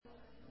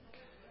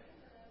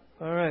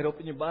All right,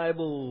 open your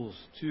Bibles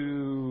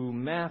to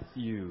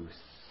Matthew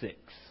 6.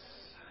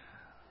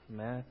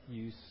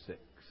 Matthew 6.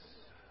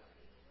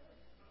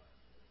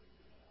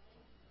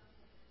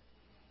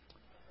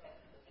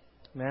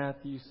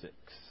 Matthew 6.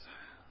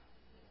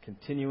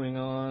 Continuing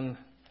on,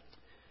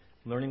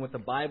 learning what the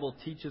Bible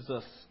teaches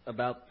us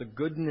about the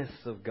goodness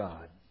of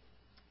God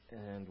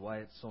and why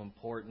it's so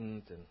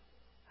important and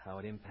how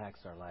it impacts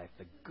our life.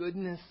 The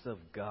goodness of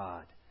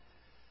God.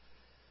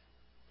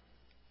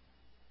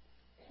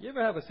 You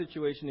ever have a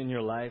situation in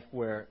your life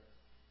where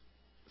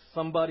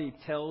somebody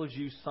tells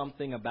you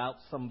something about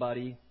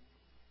somebody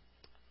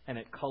and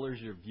it colors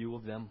your view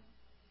of them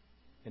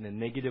in a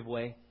negative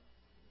way?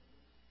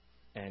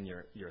 And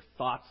your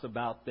thoughts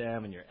about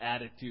them and your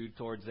attitude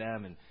towards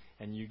them,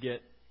 and you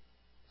get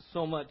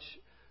so much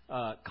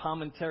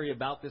commentary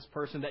about this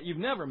person that you've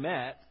never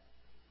met,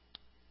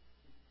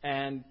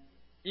 and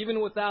even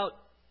without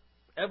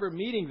ever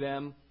meeting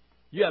them,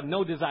 you have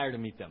no desire to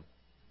meet them.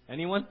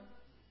 Anyone?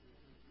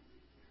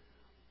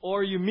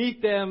 Or you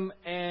meet them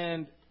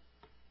and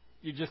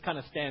you're just kind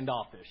of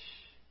standoffish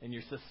and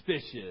you're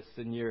suspicious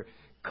and you're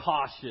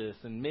cautious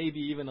and maybe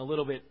even a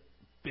little bit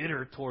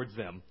bitter towards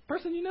them.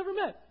 Person you never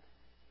met.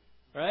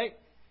 Right?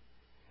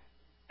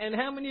 And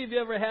how many of you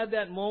ever had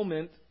that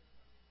moment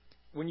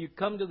when you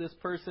come to this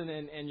person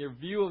and your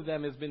view of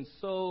them has been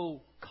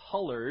so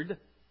colored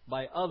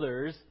by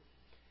others,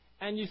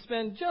 and you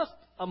spend just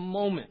a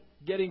moment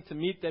getting to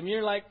meet them,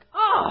 you're like,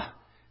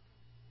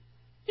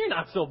 you're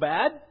not so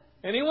bad.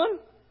 Anyone?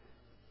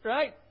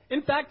 Right?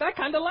 In fact, I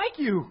kind of like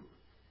you.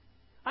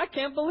 I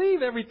can't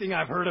believe everything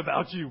I've heard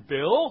about you,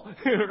 Bill.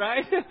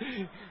 Right?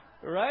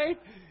 Right?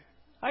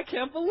 I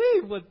can't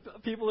believe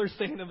what people are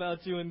saying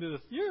about you in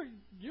this.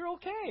 You're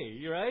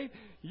okay, right?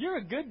 You're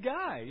a good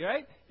guy,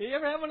 right? You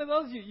ever have one of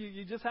those?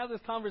 You just have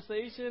this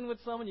conversation with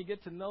someone, you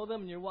get to know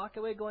them, and you walk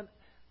away going,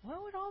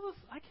 what would all this?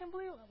 I can't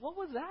believe. What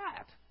was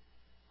that?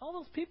 All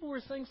those people were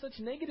saying such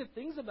negative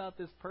things about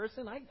this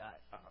person.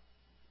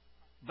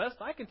 Best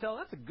I can tell,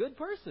 that's a good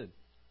person.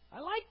 I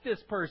like this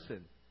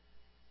person,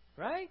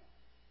 right?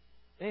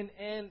 And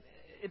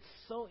it's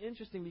so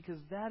interesting because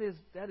that is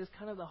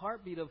kind of the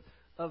heartbeat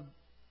of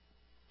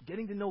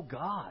getting to know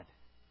God.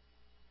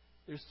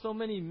 There's so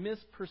many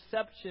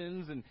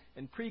misperceptions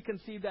and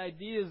preconceived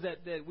ideas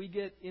that we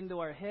get into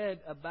our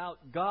head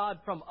about God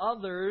from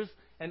others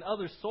and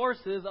other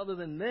sources other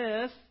than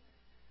this,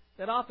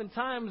 that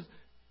oftentimes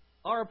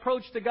our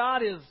approach to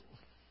God is,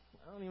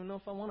 I don't even know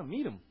if I want to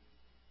meet Him.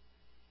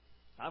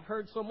 I've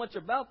heard so much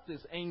about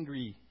this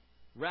angry,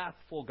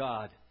 wrathful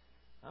God.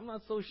 I'm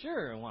not so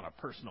sure I want a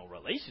personal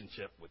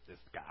relationship with this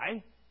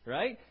guy,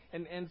 right?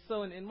 And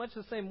so in much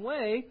the same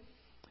way,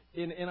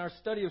 in our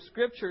study of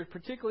Scripture,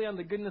 particularly on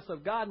the goodness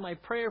of God, my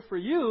prayer for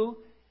you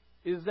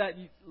is that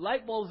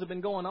light bulbs have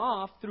been going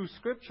off through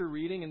Scripture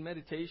reading and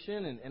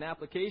meditation and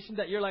application,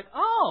 that you're like,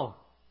 oh,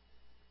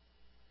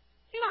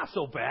 you're not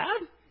so bad.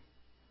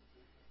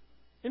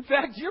 In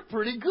fact, you're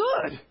pretty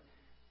good.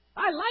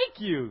 I like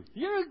you.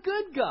 You're a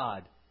good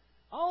God.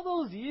 All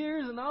those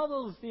years and all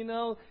those,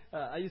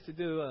 I used to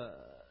do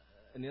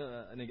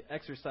an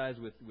exercise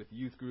with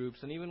youth groups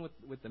and even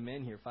with the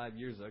men here 5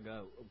 years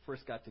ago.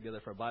 First got together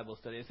for a Bible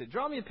study. I said,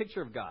 draw me a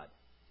picture of God.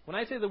 When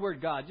I say the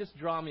word God, just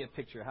draw me a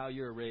picture, how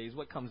you're raised,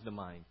 what comes to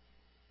mind.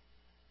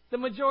 The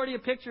majority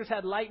of pictures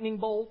had lightning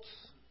bolts,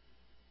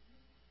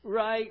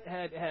 right?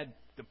 Had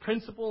the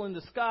principal in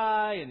the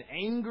sky and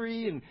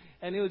angry,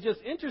 and it was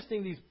just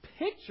interesting, these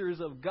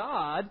pictures of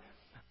God.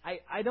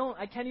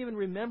 I can't even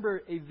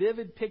remember a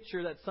vivid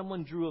picture that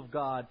someone drew of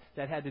God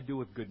that had to do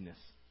with goodness.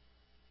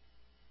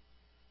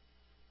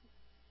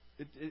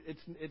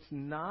 It's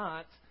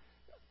not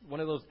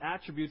one of those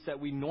attributes that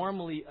we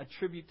normally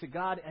attribute to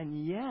God,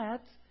 and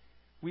yet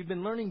we've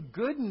been learning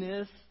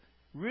goodness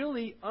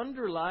really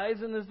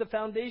underlies and is the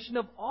foundation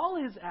of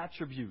all His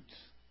attributes.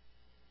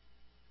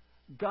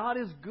 God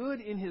is good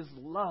in His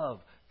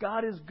love.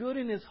 God is good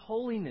in His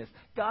holiness.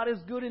 God is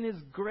good in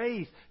His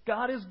grace.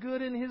 God is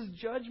good in His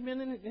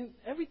judgment and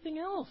everything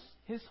else.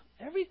 His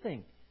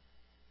everything.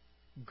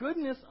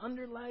 Goodness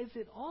underlies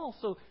it all.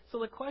 So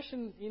the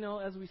question,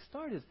 as we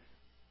start is,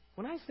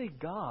 when I say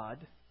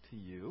God to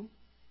you,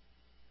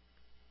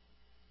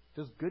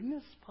 does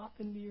goodness pop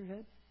into your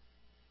head?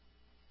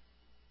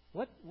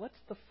 What's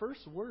the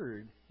first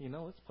word?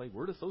 Let's play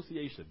word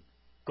association.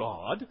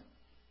 God.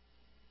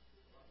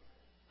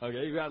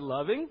 Okay, we got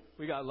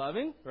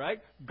loving, right?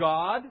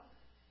 God.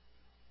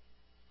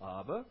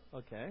 Abba,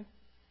 okay.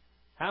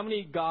 How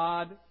many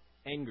God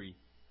angry?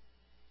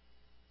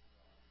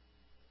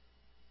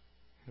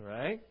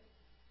 Right?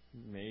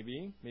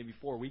 Maybe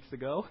 4 weeks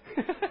ago.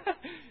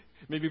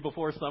 Maybe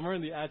before summer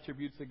and the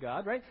attributes of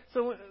God, right?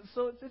 So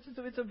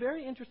it's a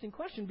very interesting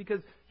question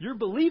because your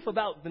belief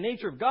about the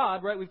nature of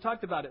God, right, we've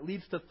talked about it,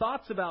 leads to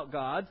thoughts about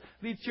God,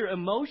 leads to your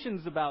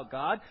emotions about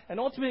God, and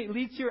ultimately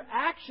leads to your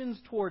actions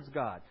towards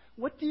God.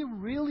 What do you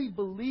really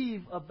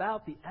believe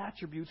about the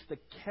attributes, the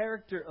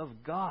character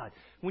of God?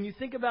 When you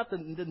think about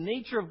the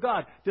nature of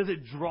God, does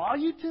it draw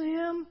you to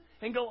Him?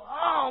 and go,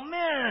 oh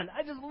man,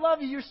 I just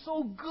love you, you're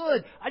so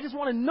good, I just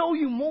want to know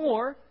you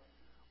more.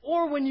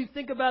 Or when you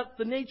think about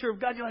the nature of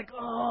God, you're like,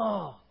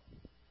 oh.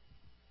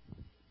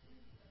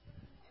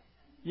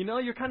 You know,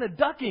 you're kind of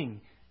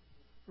ducking,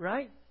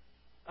 right?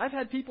 I've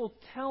had people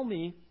tell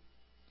me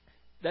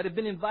that have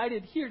been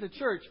invited here to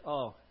church,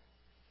 oh,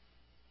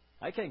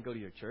 I can't go to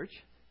your church.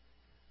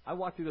 I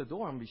walk through the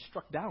door, I'm going to be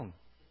struck down.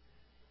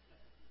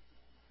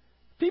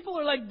 People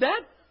are like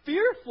that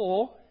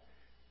fearful,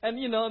 and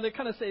you know, they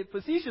kind of say it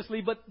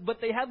facetiously, but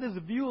they have this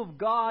view of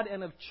God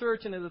and of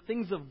church and of the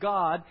things of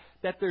God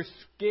that they're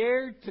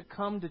scared to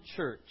come to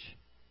church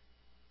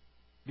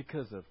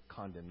because of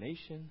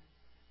condemnation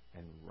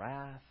and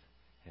wrath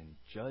and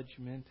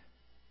judgment.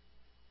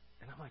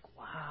 And I'm like,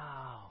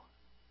 wow,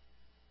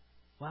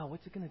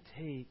 what's it going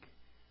to take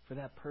for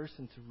that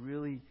person to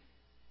really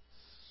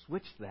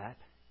switch that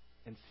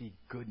and see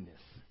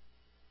goodness?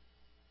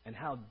 And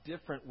how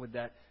different would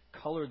that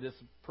color this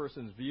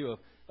person's view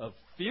of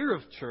fear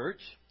of church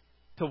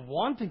to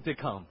wanting to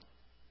come?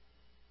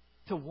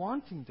 To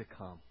wanting to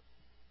come.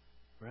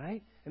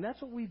 Right? And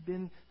that's what we've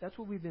been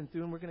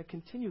through, and we're going to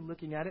continue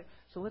looking at it.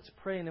 So let's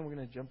pray, and then we're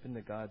going to jump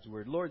into God's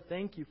Word. Lord,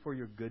 thank you for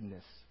your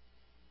goodness.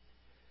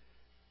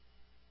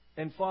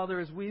 And Father,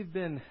 as we've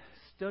been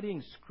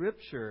studying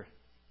Scripture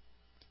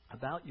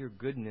about your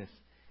goodness,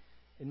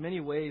 in many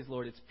ways,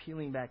 Lord, it's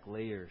peeling back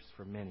layers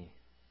for many.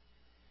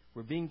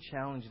 We're being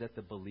challenged at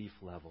the belief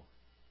level,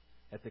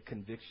 at the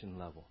conviction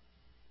level.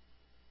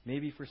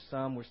 Maybe for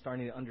some, we're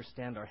starting to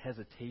understand our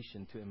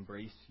hesitation to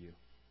embrace you.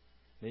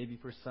 Maybe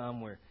for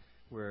some,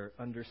 we're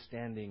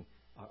understanding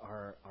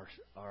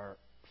our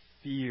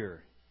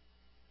fear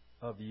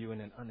of you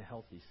in an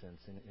unhealthy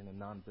sense, in a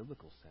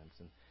non-biblical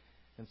sense.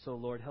 And so,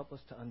 Lord, help us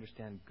to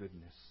understand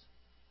goodness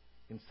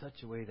in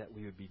such a way that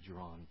we would be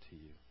drawn to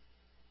you,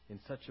 in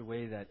such a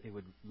way that it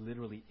would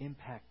literally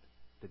impact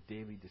the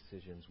daily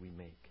decisions we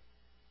make.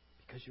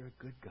 Because you're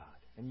a good God,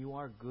 and you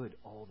are good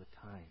all the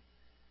time.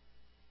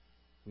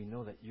 We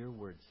know that your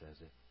word says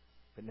it,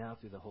 but now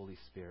through the Holy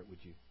Spirit,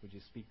 would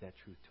you speak that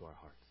truth to our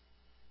hearts,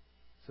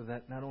 so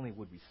that not only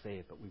would we say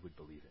it, but we would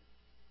believe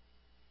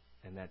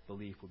it, and that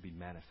belief would be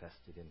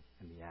manifested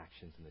in the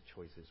actions and the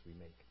choices we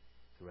make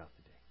throughout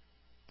the day.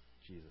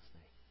 In Jesus'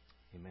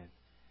 name, amen.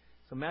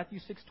 So Matthew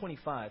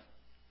 6:25.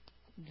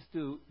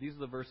 These are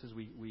the verses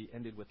we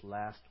ended with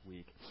last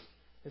week.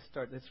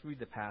 Let's read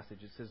the passage.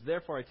 It says,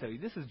 therefore I tell you,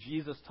 this is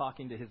Jesus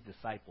talking to his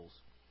disciples.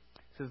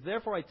 It says,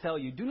 therefore I tell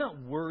you, do not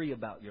worry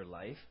about your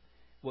life,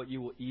 what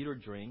you will eat or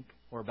drink,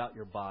 or about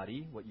your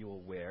body, what you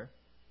will wear.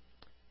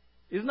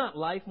 Is not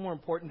life more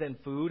important than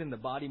food, and the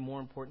body more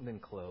important than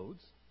clothes?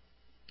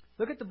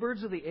 Look at the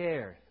birds of the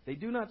air. They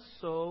do not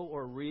sow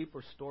or reap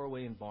or store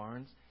away in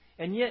barns,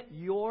 and yet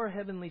your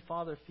heavenly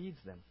Father feeds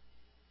them.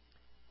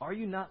 Are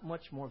you not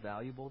much more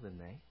valuable than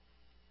they?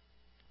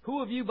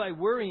 Who of you, by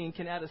worrying,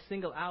 can add a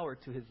single hour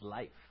to his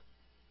life?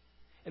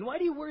 And why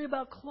do you worry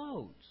about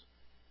clothes?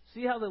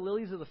 See how the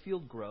lilies of the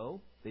field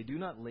grow? They do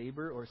not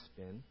labor or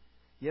spin.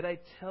 Yet I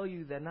tell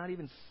you that not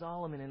even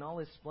Solomon in all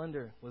his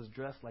splendor was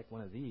dressed like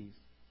one of these.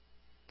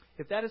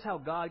 If that is how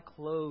God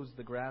clothes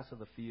the grass of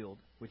the field,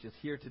 which is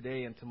here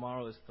today and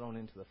tomorrow is thrown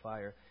into the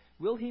fire,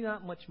 will he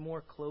not much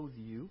more clothe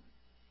you,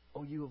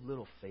 O you of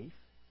little faith?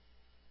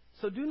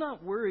 So do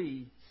not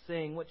worry,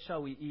 saying, what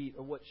shall we eat,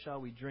 or what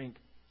shall we drink,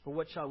 or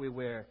what shall we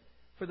wear?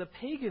 For the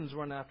pagans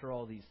run after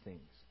all these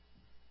things.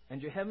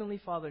 And your heavenly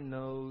Father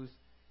knows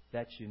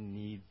that you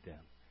need them.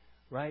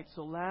 Right?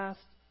 So last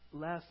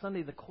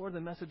Sunday, the core of the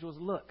message was,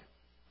 look,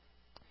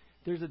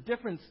 there's a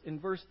difference in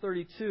verse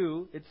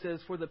 32. It says,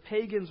 for the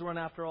pagans run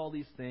after all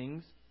these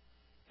things,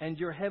 and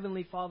your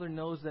heavenly Father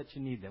knows that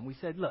you need them. We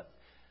said, look,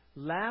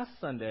 last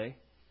Sunday,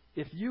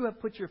 if you have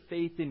put your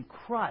faith in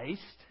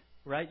Christ,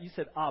 right? You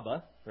said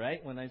Abba,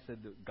 right? When I said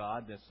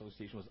God, the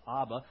association was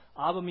Abba.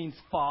 Abba means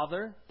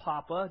father,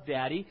 papa,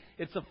 daddy.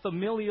 It's a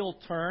familial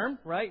term,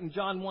 right? In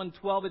John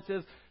 1:12 it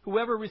says,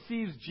 whoever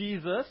receives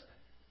Jesus,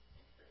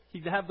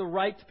 he have the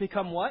right to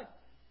become what?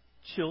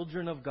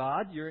 Children of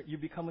God. You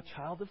become a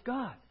child of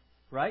God,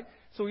 right?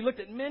 So we looked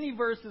at many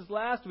verses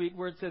last week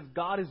where it says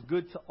God is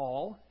good to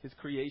all, his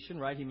creation,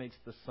 right? He makes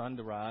the sun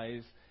to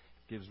rise,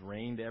 gives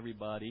rain to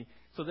everybody.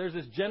 So there's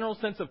this general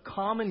sense of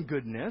common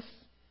goodness.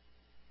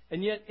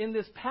 And yet in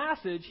this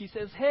passage, he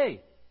says,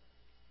 hey,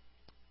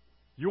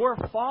 your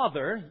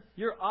Father,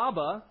 your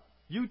Abba,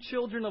 you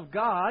children of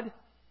God,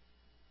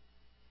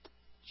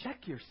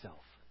 check yourself.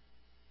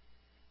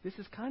 This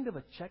is kind of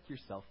a check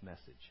yourself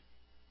message.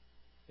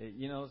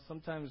 You know,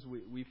 sometimes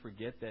we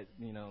forget that,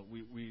 you know,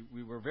 we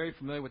were very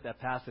familiar with that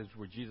passage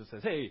where Jesus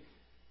says, hey,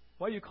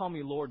 why do you call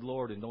me Lord,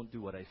 Lord, and don't do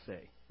what I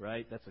say?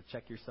 Right? That's a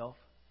check yourself.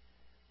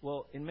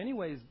 Well, in many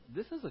ways,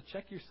 this is a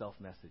check yourself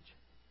message.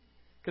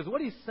 Because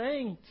what he's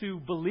saying to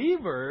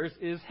believers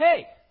is,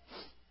 hey,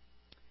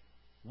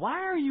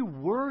 why are you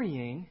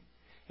worrying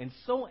and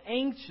so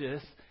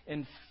anxious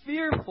and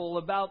fearful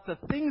about the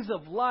things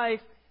of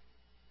life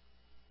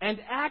and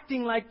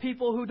acting like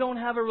people who don't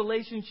have a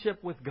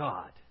relationship with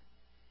God?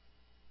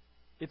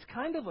 It's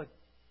kind of a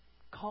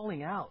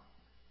calling out.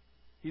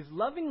 He's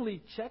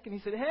lovingly checking. He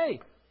said, hey,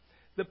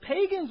 the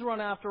pagans run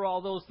after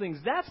all those things.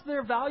 That's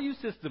their value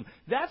system.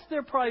 That's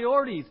their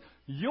priorities.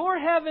 Your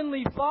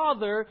heavenly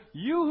Father,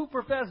 you who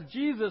profess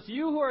Jesus,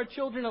 you who are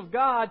children of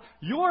God,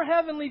 your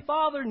heavenly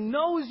Father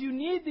knows you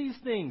need these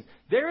things.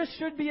 There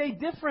should be a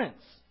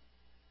difference.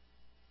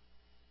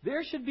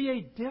 There should be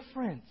a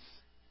difference.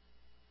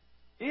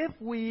 If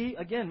we,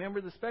 again, remember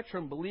the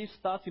spectrum, beliefs,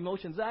 thoughts,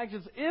 emotions,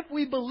 actions, if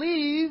we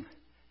believe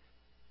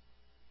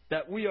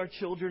that we are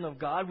children of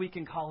God, we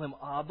can call Him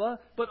Abba,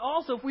 but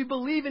also if we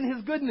believe in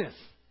His goodness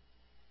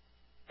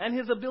and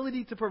His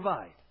ability to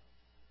provide.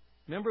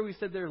 Remember we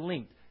said they're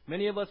linked.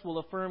 Many of us will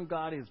affirm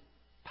God is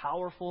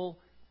powerful,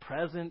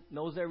 present,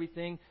 knows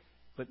everything,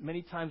 but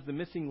many times the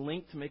missing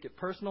link to make it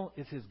personal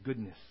is His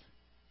goodness.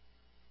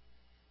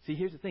 See,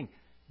 here's the thing.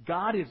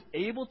 God is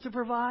able to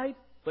provide,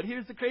 but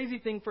here's the crazy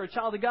thing for a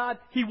child of God,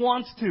 He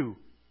wants to.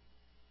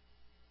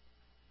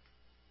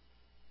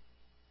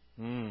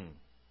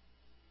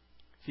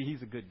 See,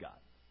 He's a good God,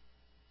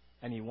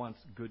 and He wants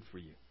good for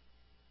you.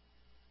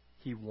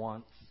 He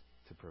wants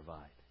to provide.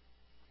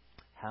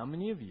 How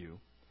many of you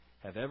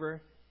have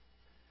ever,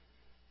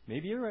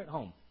 maybe you're at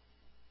home,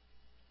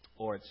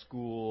 or at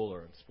school,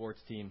 or a sports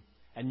team,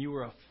 and you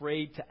were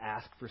afraid to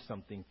ask for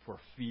something for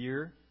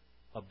fear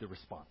of the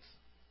response?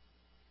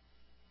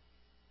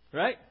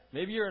 Right?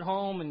 Maybe you're at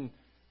home and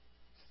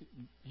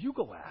you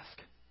go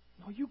ask.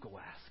 No, you go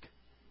ask.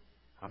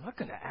 I'm not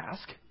going to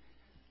ask.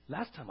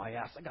 Last time I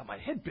asked, I got my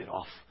head bit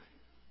off.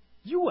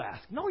 You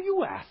ask. No,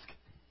 you ask.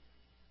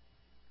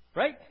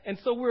 Right? And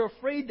so we're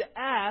afraid to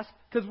ask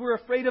because we're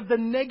afraid of the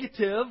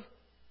negative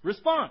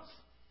response.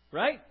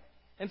 Right?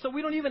 And so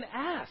we don't even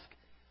ask.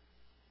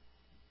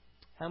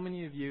 How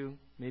many of you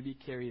maybe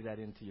carry that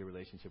into your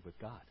relationship with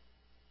God?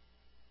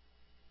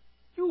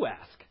 You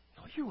ask.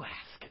 No, you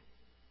ask.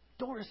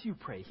 Doris, you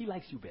pray. He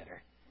likes you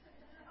better.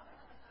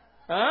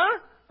 Huh?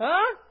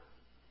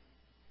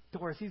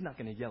 Doris, he's not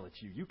going to yell at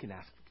you. You can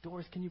ask,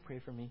 Doris, can you pray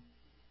for me?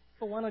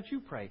 Well, why don't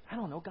you pray? I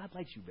don't know. God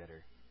likes you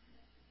better.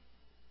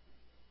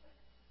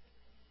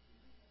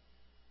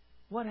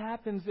 What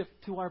happens if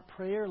to our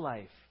prayer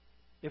life,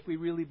 if we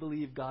really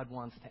believe God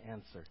wants to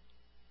answer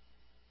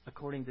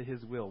according to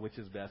His will, which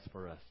is best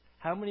for us?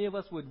 How many of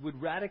us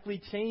would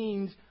radically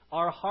change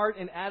our heart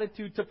and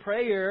attitude to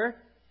prayer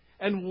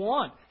and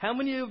want? How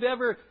many of you have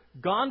ever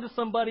gone to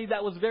somebody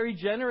that was very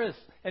generous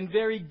and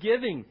very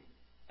giving,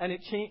 and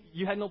it changed,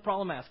 you had no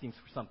problem asking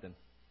for something?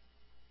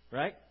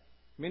 Right?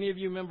 Many of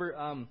you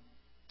remember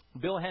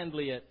Bill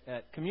Handley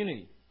at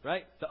Community,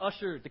 right? The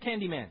usher, the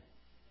candy man.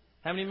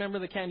 How many remember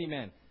the candy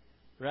man?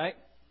 Right?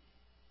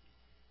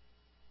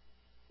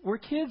 Were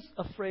kids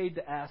afraid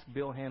to ask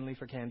Bill Handley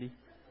for candy?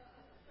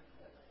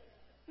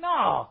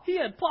 No. He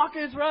had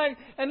pockets, right?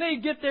 And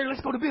they'd get there,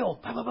 let's go to Bill.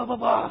 Bah, bah, bah, bah,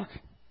 bah.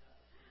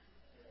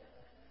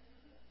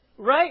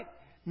 Right?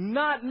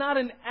 Not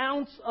an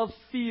ounce of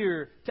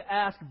fear to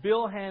ask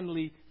Bill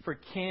Handley for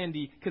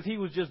candy because he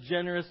was just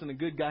generous and a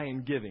good guy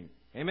in giving.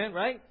 Amen?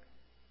 Right?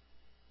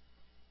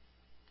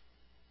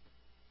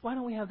 Why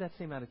don't we have that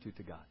same attitude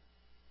to God?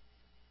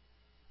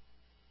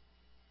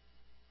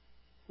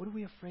 What are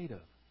we afraid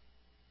of?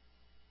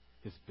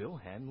 Is Bill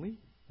Handley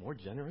more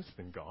generous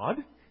than God?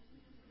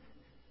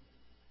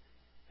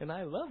 And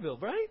I love Bill,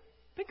 right?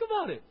 Think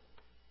about it.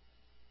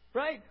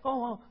 Right?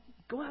 Oh,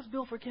 go ask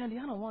Bill for candy.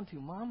 I don't want to,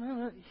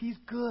 Mom. He's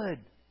good.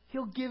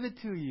 He'll give it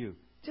to you.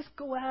 Just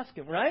go ask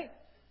him, right?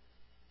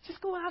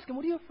 Just go ask him.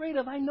 What are you afraid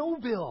of? I know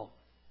Bill.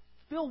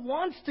 Bill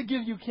wants to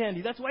give you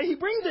candy. That's why he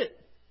brings it.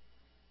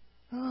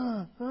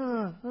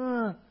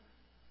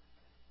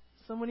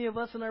 So many of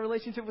us in our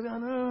relationship with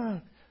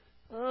God,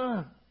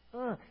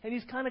 and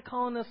He's kind of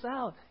calling us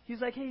out. He's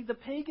like, hey, the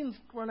pagans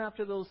run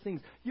after those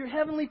things. Your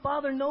Heavenly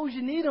Father knows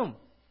you need them.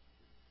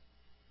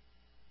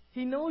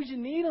 He knows you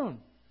need them.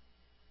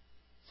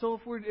 So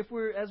if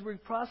we're as we're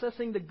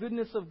processing the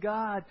goodness of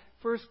God,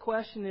 first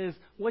question is,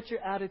 what's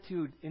your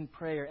attitude in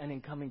prayer and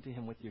in coming to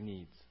Him with your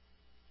needs?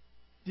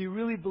 Do you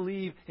really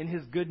believe in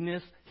His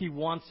goodness? He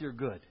wants your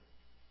good.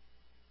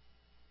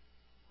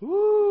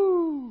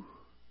 Woo!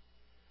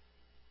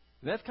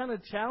 That's kind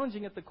of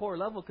challenging at the core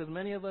level because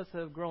many of us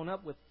have grown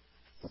up with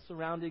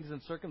surroundings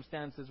and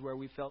circumstances where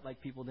we felt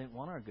like people didn't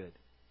want our good.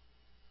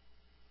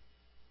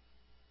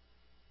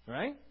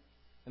 Right?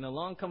 And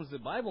along comes the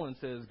Bible and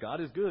says, God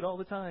is good all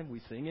the time.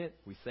 We sing it.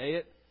 We say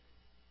it.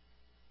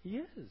 He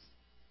is.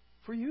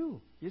 For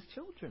you, His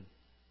children.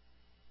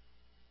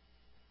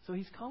 So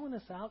He's calling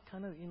us out,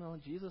 kind of,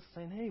 Jesus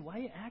saying, hey, why are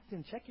you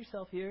acting? Check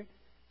yourself here.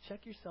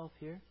 Check yourself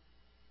here.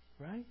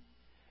 Right?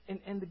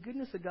 And the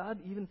goodness of God,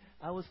 even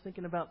I was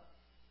thinking about,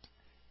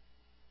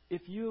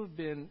 if you have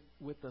been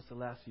with us the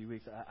last few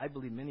weeks, I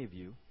believe many of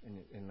you,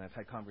 and I've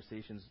had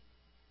conversations,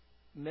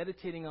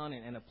 meditating on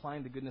it and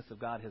applying the goodness of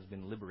God has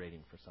been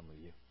liberating for some of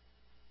you.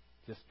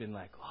 Just been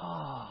like,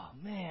 oh,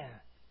 man,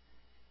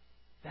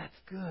 that's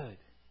good.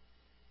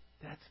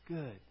 That's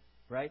good.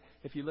 Right?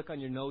 If you look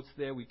on your notes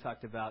there, we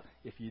talked about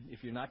if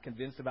you're not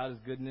convinced about His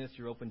goodness,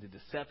 you're open to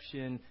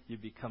deception, you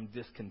become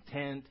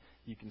discontent,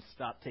 You can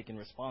stop taking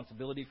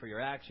responsibility for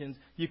your actions.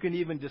 You can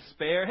even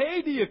despair.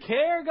 Hey, do you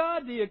care,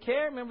 God? Do you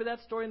care? Remember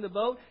that story in the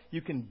boat?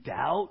 You can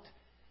doubt,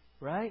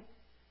 right?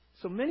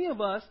 So many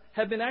of us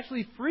have been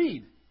actually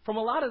freed from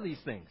a lot of these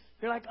things.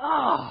 You're like,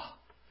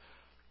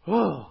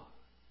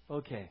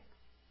 okay.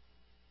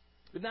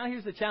 But now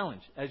here's the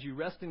challenge. As you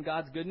rest in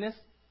God's goodness,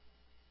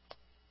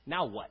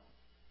 now what?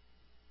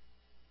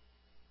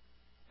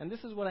 And this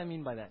is what I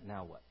mean by that,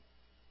 now what?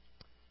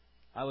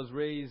 I was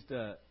raised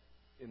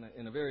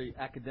in a very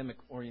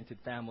academic-oriented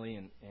family,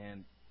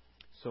 and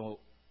so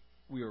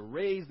we were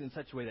raised in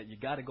such a way that you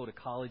got to go to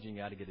college and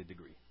you got to get a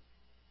degree.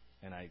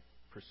 And I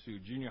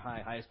pursued junior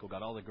high, high school,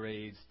 got all the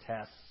grades,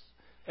 tests,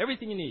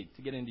 everything you need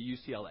to get into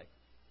UCLA.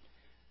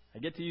 I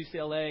get to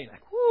UCLA,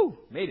 and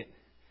made it.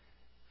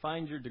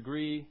 Find your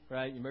degree,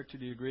 right? You mark your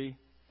degree.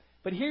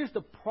 But here's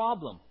the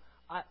problem.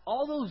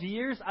 All those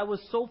years, I was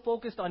so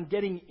focused on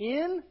getting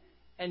in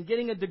and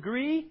getting a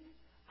degree,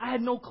 I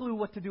had no clue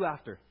what to do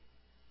after.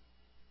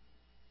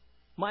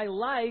 My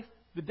life,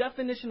 the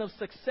definition of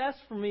success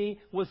for me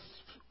was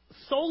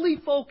solely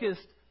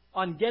focused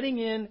on getting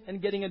in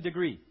and getting a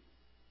degree.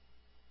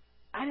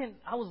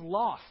 I was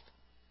lost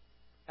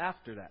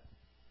after that.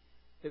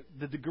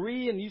 The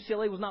degree in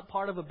UCLA was not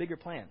part of a bigger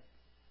plan.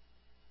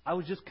 I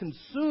was just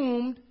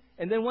consumed,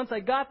 and then once I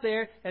got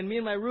there, and me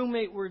and my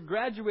roommate were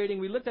graduating,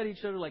 we looked at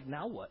each other like,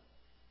 now what?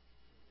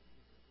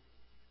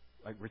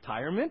 Like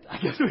retirement? I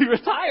guess we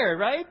retire,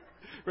 right?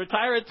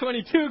 Retire at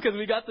 22 because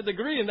we got the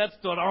degree, and that's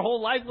what our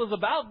whole life was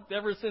about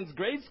ever since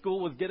grade school,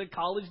 was get a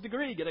college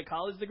degree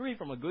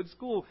from a good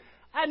school.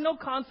 I had no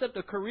concept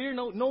of career,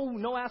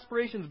 no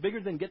aspirations bigger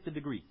than get the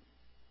degree.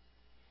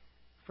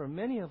 For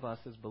many of us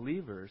as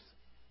believers,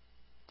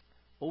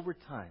 over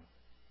time,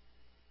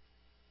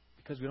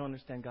 because we don't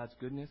understand God's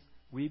goodness,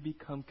 we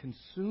become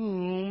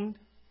consumed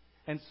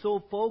and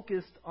so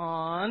focused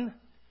on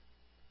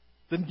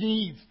the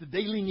needs, the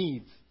daily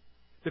needs,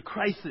 the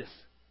crisis,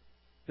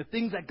 the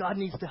things that God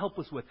needs to help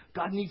us with.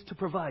 God needs to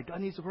provide.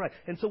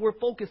 And so we're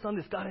focused on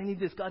this. God, I need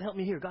this. God, help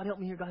me here. God, help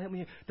me here. God, help me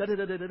here.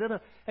 Da-da-da-da-da-da.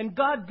 And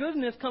God's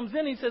goodness comes in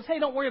and He says, hey,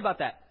 don't worry about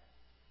that.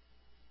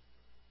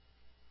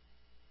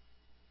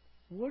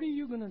 What are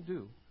you going to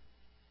do?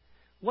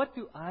 What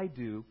do I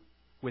do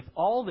with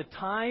all the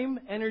time,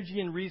 energy,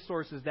 and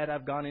resources that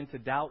have gone into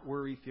doubt,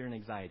 worry, fear, and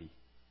anxiety?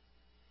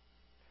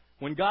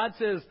 When God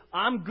says,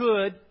 I'm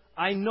good,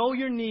 I know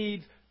your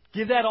needs,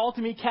 give that all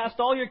to me, cast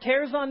all your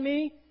cares on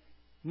me,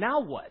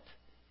 now what?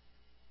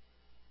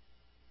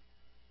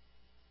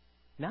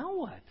 Now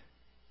what?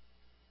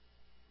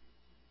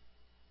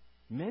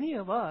 Many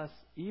of us,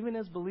 even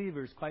as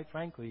believers, quite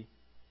frankly,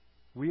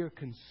 we are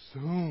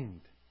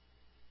consumed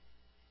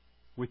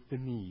with the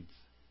needs,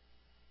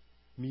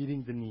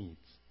 meeting the needs,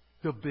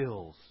 the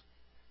bills,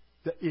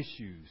 the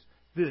issues,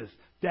 this,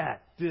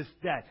 that.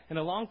 And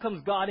along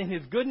comes God in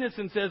His goodness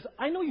and says,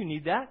 I know you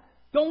need that.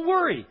 Don't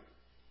worry.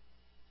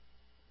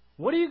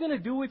 What are you going to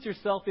do with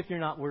yourself if you're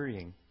not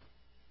worrying?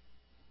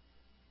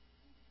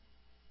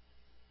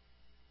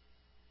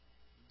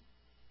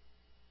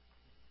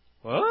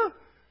 Huh?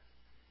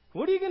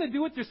 What are you going to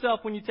do with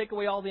yourself when you take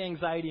away all the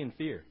anxiety and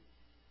fear?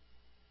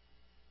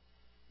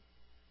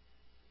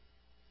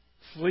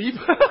 Sleep?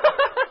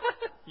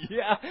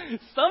 Yeah,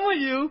 some of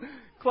you,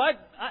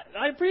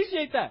 I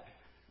appreciate that.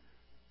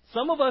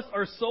 Some of us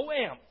are so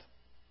amped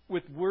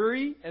with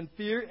worry and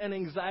fear and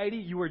anxiety,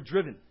 you are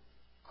driven.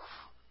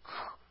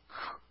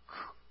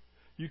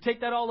 You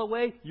take that all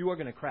away, you are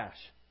going to crash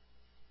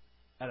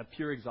out of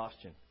pure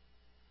exhaustion.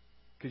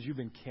 Because you've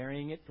been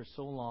carrying it for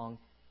so long,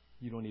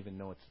 you don't even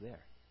know it's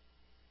there.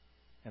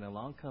 And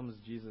along comes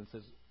Jesus and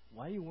says,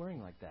 why are you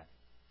worrying like that?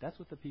 That's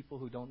what the people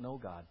who don't know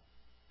God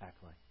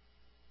act like.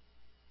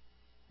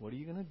 What are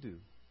you going to do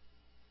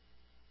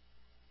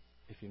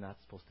if you're not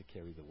supposed to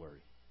carry the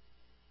worry?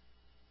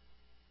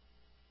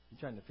 You're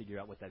trying to figure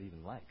out what that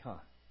even like, huh?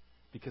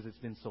 Because it's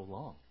been so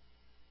long.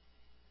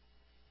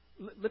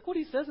 Look what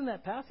He says in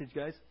that passage,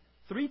 guys.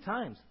 3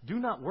 times. Do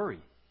not worry.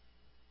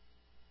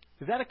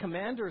 Is that a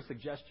command or a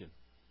suggestion?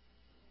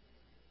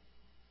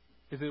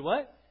 Is it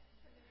what?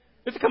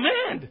 It's a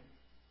command.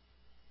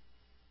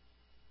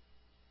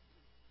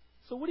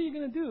 So what are you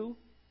going to do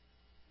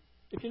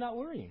if you're not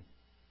worrying?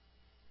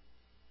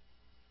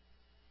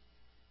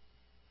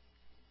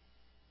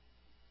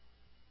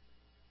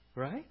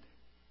 Right?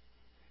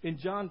 In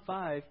John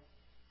 5,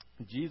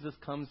 Jesus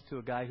comes to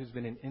a guy who's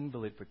been an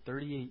invalid for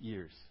 38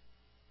 years.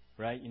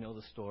 Right? You know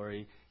the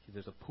story.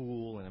 There's a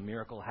pool and a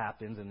miracle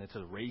happens and it's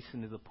a race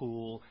into the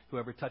pool.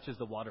 Whoever touches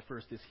the water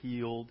first is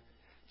healed.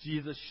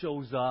 Jesus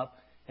shows up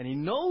and He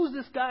knows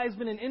this guy's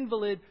been an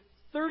invalid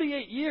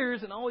 38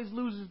 years and always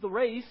loses the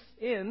race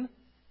in.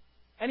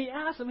 And He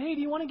asks him, hey,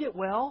 do you want to get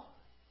well?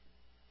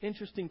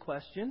 Interesting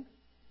question.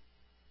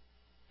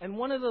 And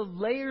one of the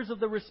layers of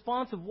the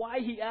response of why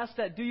He asked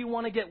that, do you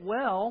want to get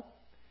well,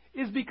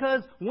 is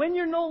because when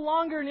you're no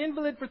longer an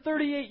invalid for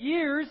 38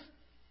 years,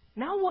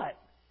 now what?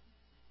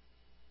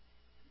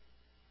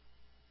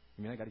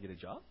 You mean I got to get a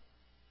job?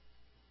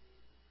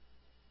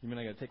 You mean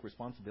I got to take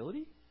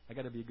responsibility? I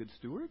got to be a good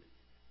steward?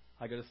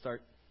 I got to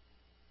start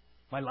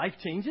My life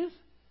changes?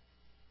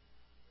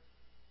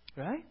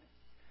 Right?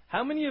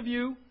 How many of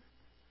you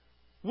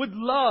would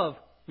love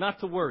not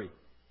to worry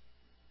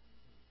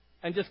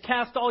and just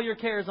cast all your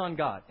cares on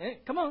God?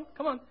 Come on,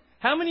 come on.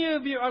 How many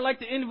of you are like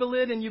the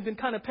invalid and you've been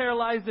kind of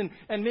paralyzed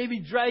and maybe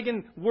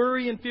dragging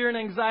worry and fear and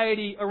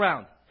anxiety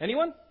around?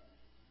 Anyone?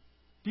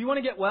 Do you want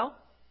to get well?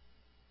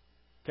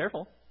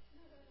 Careful.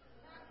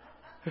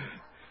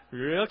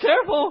 Real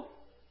careful.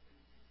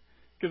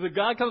 Because if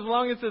God comes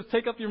along and says,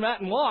 take up your mat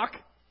and walk.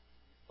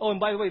 Oh, and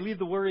by the way, leave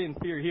the worry and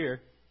fear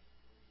here.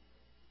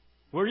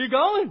 Where are you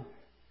going?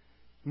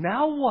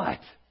 Now what?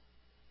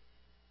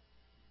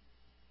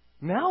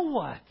 Now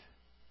what?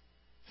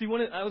 See,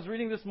 I was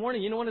reading this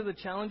morning, one of the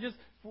challenges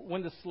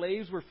when the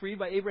slaves were freed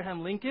by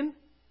Abraham Lincoln,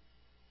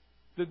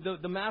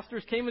 the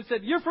masters came and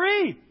said, you're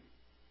free!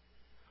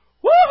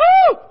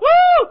 Woo-hoo!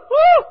 Woo!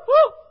 Woo!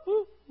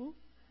 Woo! Woo!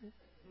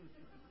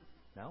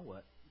 Now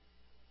what?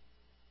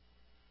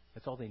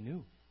 That's all they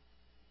knew.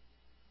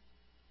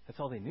 That's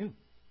all they knew.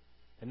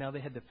 And now they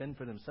had to fend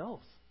for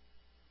themselves.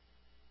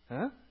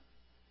 Huh?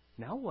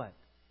 Now what?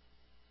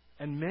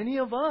 And many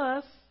of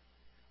us,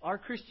 our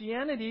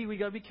Christianity, we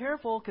got to be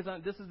careful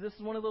because this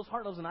is one of those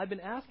heart loves, and I've been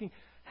asking,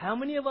 how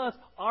many of us,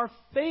 our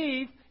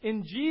faith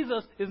in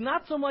Jesus is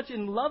not so much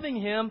in loving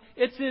Him,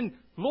 it's in,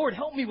 Lord,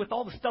 help me with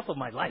all the stuff of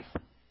my life.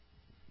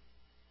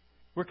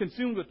 We're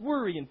consumed with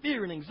worry and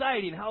fear and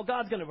anxiety and how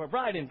God's going to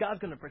provide and God's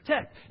going to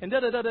protect and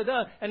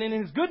da-da-da-da-da. And in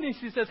His goodness,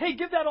 He says, hey,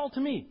 give that all to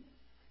me.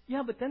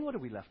 Yeah, but then what are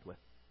we left with?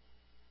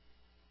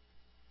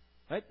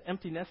 Right?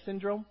 Empty nest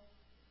syndrome.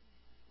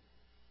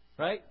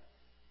 Right?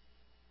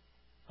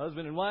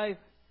 Husband and wife,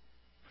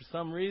 for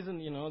some reason,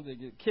 they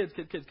get kids,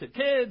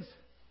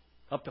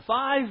 up to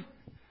 5.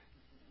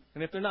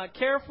 And if they're not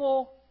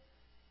careful,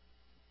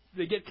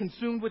 they get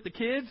consumed with the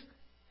kids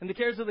and the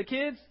cares of the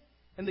kids.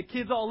 And the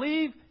kids all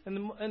leave,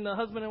 and the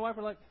husband and wife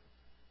are like,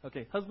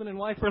 okay, husband and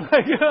wife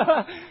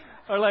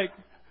are like,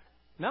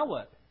 now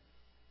what?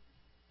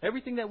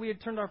 Everything that we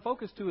had turned our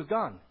focus to is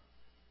gone.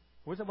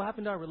 What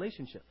happened to our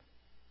relationship?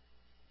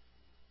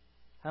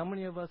 How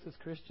many of us as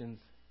Christians,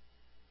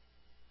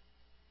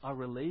 our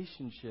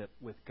relationship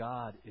with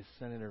God is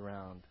centered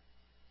around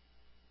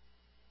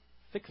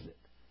fix it,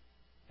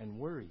 and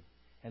worry,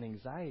 and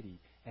anxiety,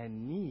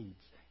 and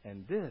needs,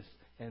 and this,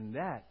 and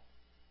that.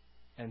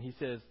 And He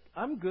says,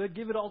 I'm good,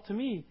 give it all to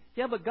me.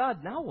 Yeah, but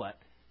God, now what?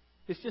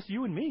 It's just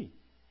you and me.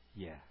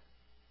 Yeah.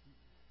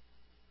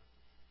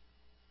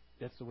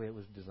 That's the way it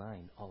was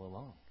designed all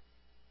along.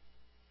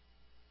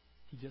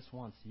 He just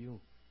wants you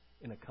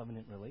in a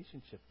covenant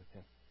relationship with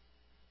Him.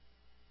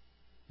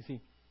 You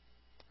see,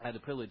 I had the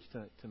privilege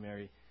to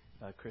marry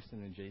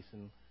Kristen and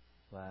Jason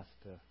last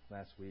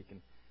week,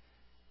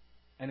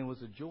 and it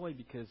was a joy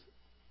because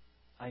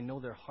I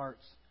know their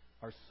hearts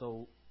are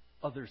so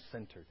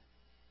other-centered.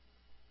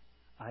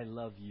 I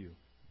love you,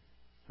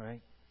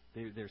 right?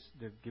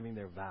 They're giving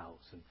their vows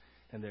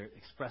and they're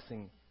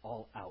expressing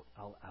all out.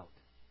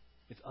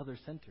 It's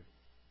other-centered.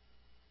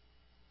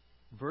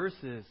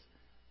 Versus,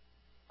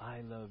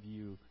 I love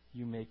you.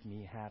 You make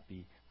me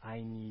happy.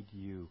 I need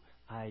you.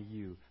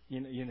 You.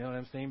 You know what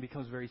I'm saying? It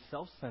becomes very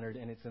self-centered,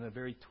 and it's in a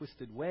very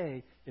twisted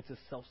way. It's a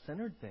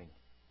self-centered thing,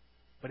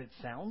 but it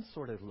sounds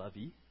sort of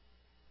lovey.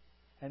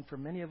 And for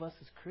many of us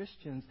as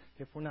Christians,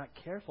 if we're not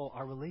careful,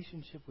 our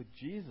relationship with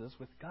Jesus,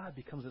 with God,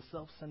 becomes a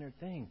self-centered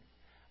thing.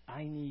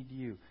 I need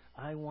you.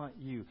 I want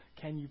you.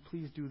 Can you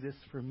please do this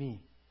for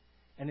me?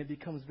 And it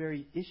becomes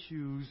very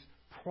issues,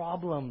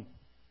 problem,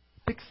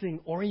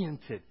 fixing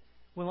oriented.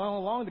 Well, all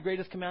along, the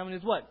greatest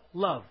commandment is what?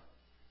 Love.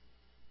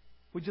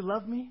 Would you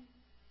love me?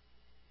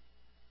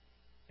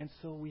 And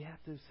so we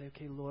have to say,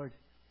 okay, Lord,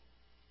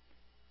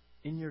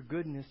 in your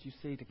goodness, you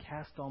say to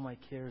cast all my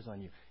cares on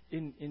you.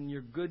 In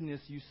your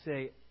goodness, you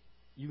say,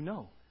 you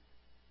know.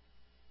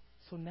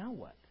 So now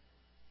what?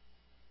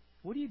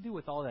 What do you do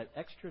with all that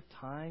extra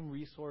time,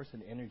 resource,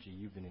 and energy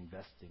you've been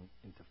investing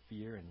into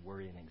fear and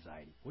worry and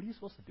anxiety? What are you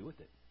supposed to do with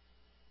it?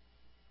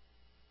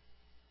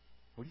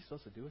 What are you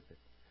supposed to do with it?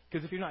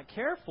 Because if you're not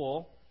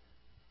careful,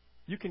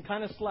 you can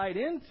kind of slide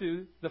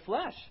into the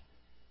flesh.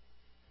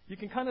 You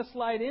can kind of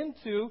slide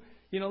into,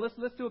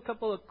 let's do a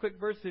couple of quick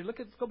verses here. Let's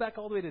go back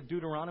all the way to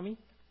Deuteronomy.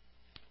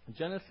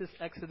 Genesis,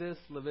 Exodus,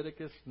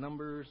 Leviticus,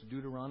 Numbers,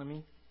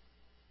 Deuteronomy.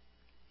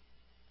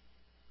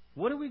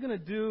 What are we going to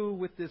do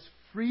with this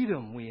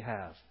freedom we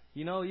have?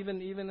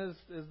 Even as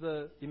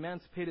the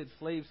emancipated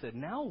slave said,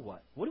 now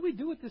what? What do we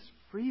do with this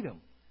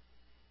freedom?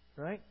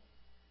 Right?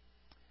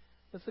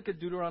 Let's look at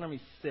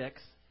Deuteronomy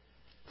 6.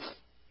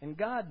 And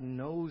God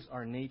knows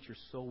our nature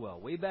so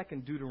well. Way back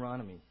in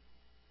Deuteronomy,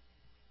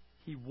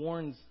 He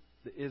warns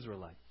the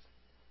Israelites.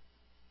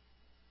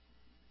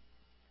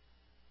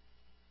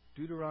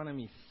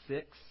 Deuteronomy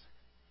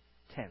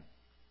 6:10.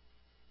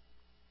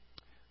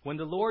 When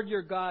the Lord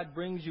your God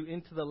brings you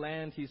into the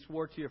land He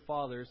swore to your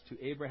fathers,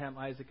 to Abraham,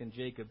 Isaac, and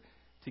Jacob,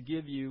 to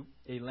give you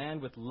a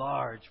land with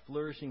large,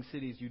 flourishing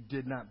cities you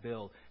did not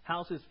build,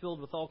 houses filled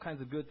with all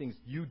kinds of good things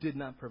you did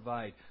not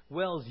provide,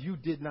 wells you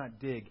did not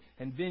dig,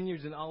 and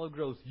vineyards and olive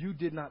groves you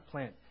did not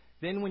plant.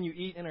 Then when you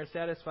eat and are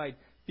satisfied,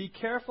 Be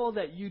careful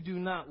that you do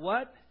not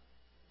what?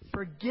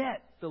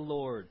 Forget the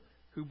Lord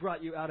who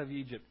brought you out of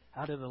Egypt,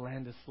 out of the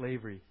land of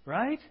slavery.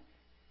 Right?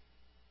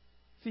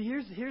 See,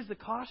 here's the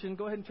caution.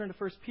 Go ahead and turn to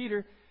 1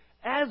 Peter.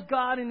 As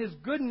God in His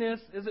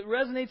goodness, as it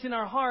resonates in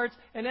our hearts,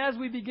 and as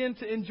we begin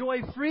to enjoy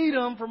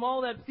freedom from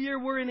all that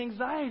fear, worry, and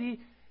anxiety,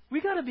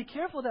 we got to be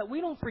careful that we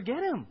don't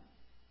forget Him.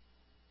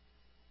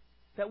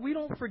 That we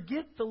don't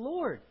forget the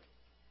Lord.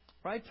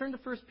 Right? Turn to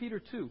 1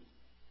 Peter 2.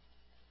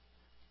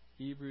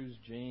 Hebrews,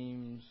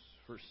 James,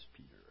 1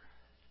 Peter.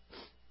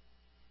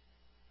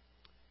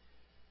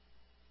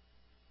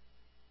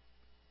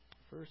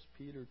 1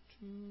 Peter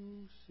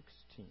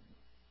 2:16.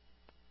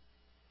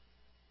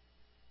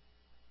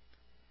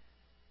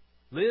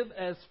 Live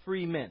as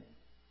free men,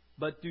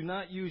 but do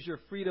not use your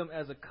freedom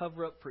as a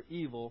cover-up for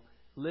evil.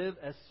 Live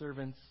as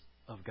servants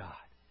of God.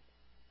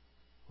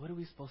 What are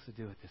we supposed to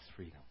do with this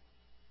freedom?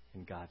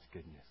 In God's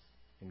goodness,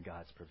 in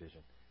God's provision.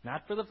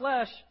 Not for the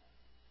flesh.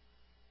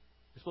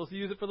 We're supposed to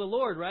use it for the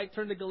Lord, right?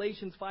 Turn to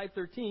Galatians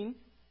 5:13.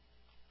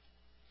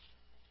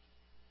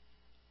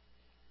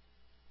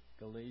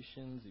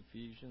 Galatians,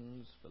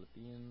 Ephesians,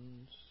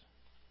 Philippians.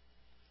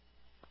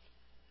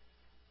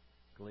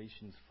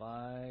 Galatians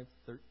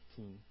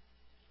 5:13.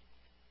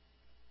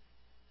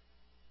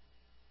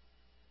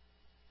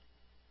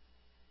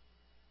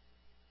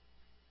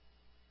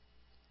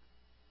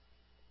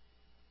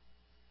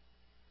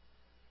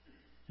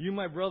 You,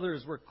 my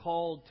brothers, were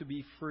called to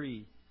be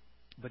free,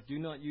 but do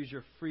not use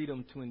your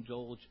freedom to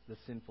indulge the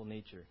sinful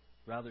nature.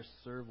 Rather,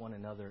 serve one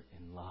another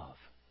in love.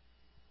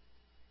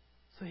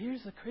 So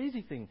here's the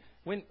crazy thing.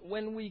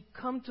 When we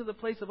come to the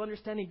place of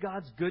understanding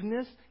God's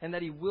goodness and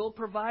that He will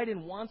provide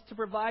and wants to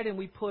provide, and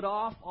we put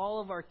off all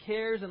of our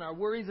cares and our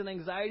worries and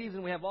anxieties,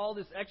 and we have all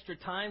this extra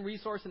time,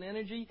 resource, and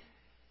energy,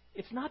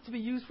 it's not to be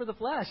used for the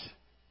flesh.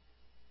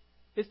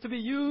 It's to be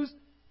used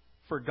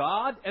for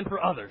God and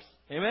for others.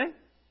 Amen?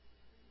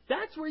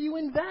 That's where you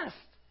invest.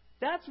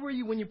 That's where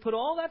when you put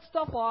all that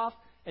stuff off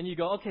and you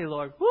go, okay,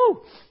 Lord,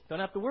 whoo, don't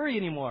have to worry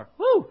anymore.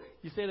 Whoo,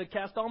 you say to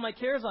cast all my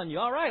cares on you.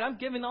 All right, I'm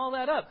giving all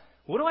that up.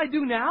 What do I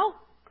do now?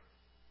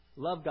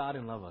 Love God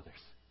and love others.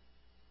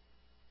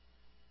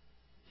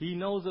 He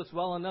knows us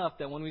well enough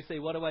that when we say,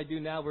 what do I do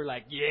now? We're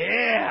like,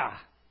 yeah,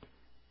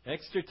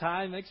 extra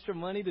time, extra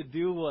money to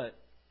do what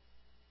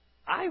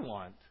I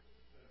want.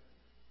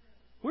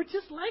 We're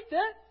just like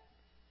that.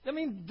 I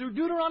mean,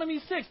 Deuteronomy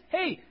 6.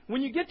 Hey,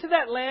 when you get to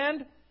that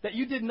land that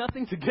you did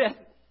nothing to get,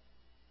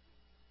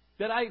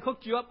 that I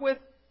hooked you up with,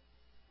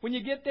 when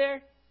you get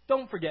there,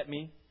 don't forget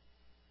me.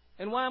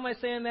 And why am I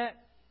saying that?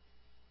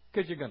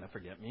 Because you're going to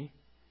forget me.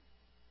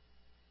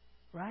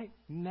 Right?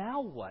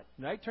 Now what?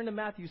 Right? Turn to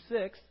Matthew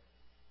 6.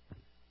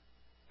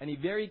 And He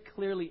very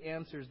clearly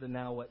answers the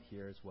now what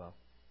here as well.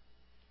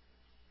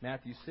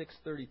 Matthew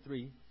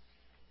 6:33.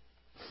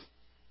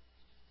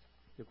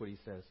 Look what He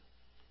says.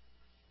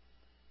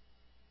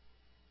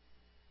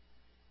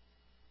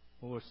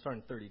 Well, we're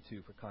starting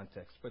 32 for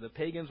context. For the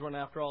pagans run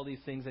after all these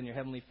things, and your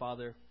heavenly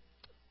Father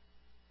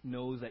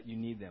knows that you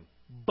need them.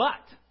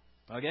 But,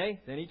 okay,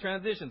 then He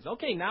transitions.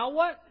 Okay, now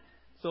what?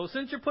 So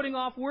since you're putting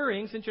off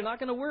worrying, since you're not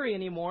going to worry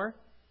anymore,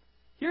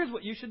 here's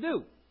what you should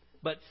do.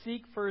 But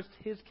seek first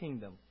His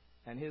kingdom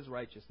and His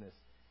righteousness,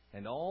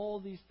 and all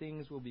these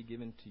things will be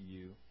given to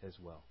you as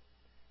well.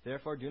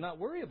 Therefore, do not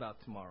worry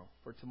about tomorrow,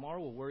 for tomorrow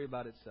will worry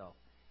about itself.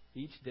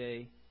 Each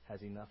day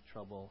has enough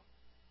trouble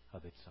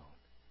of its own.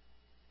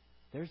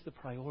 There's the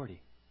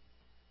priority.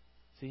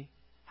 See?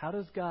 How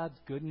does God's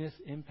goodness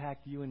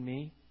impact you and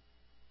me?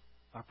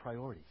 Our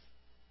priorities.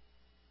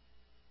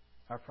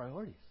 Our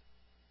priorities.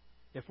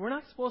 If we're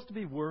not supposed to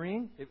be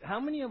worrying,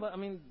 how many of us, I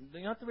mean, you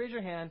don't have to raise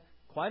your hand.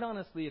 Quite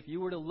honestly, if you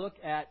were to look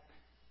at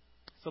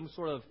some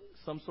sort of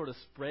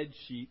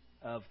spreadsheet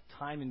of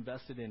time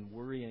invested in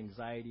worry,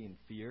 anxiety, and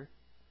fear,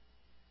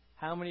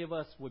 how many of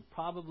us would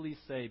probably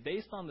say,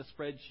 based on the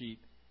spreadsheet,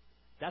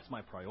 that's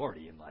my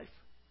priority in life?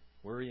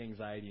 Worry,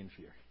 anxiety, and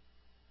fear.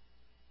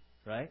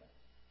 Right?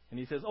 And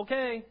He says,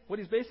 okay, what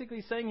He's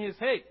basically saying is,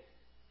 hey,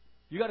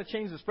 you got to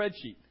change the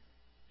spreadsheet.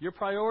 Your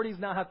priorities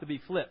now have to be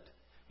flipped.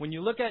 When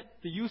you look at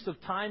the use of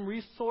time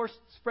resource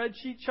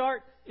spreadsheet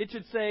chart, it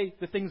should say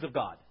the things of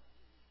God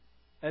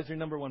as your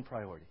number one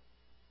priority.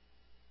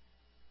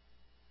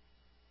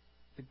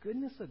 The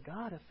goodness of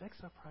God affects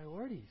our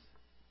priorities.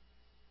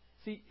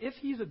 See, if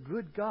He's a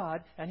good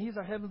God and He's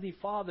our Heavenly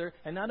Father,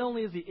 and not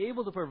only is He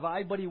able to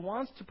provide, but He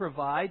wants to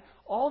provide,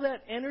 all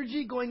that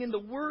energy going into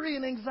worry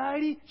and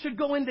anxiety should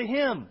go into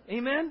Him.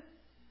 Amen?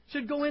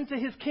 Should go into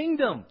His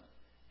kingdom.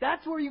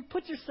 That's where you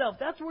put yourself.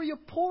 That's where you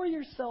pour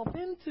yourself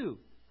into.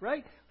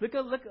 Right? Look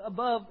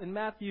above in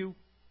Matthew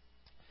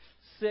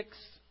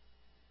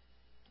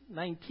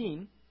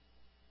 6:19.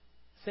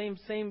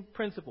 Same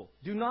principle.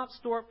 Do not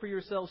store up for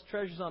yourselves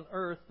treasures on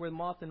earth where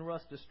moth and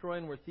rust destroy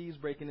and where thieves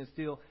break in and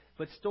steal,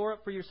 but store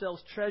up for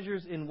yourselves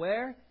treasures in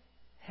where?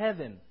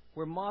 Heaven,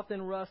 where moth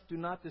and rust do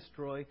not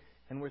destroy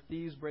and where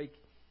thieves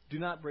do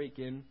not break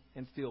in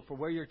and steal. For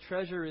where your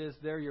treasure is,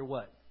 there your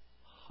what?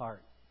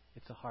 Heart.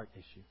 It's a heart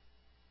issue.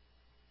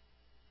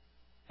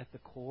 At the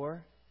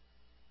core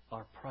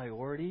our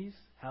priorities,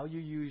 how you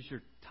use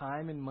your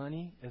time and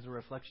money, is a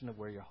reflection of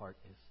where your heart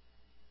is.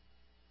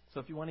 So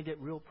if you want to get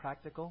real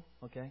practical,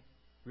 okay,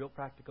 real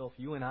practical, if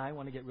you and I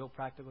want to get real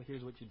practical,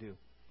 here's what you do.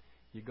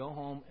 You go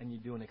home and you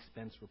do an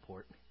expense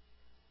report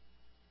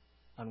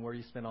on where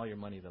you spent all your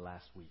money the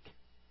last week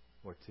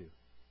or two.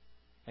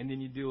 And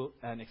then you do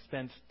an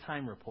expense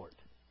time report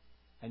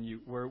and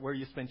where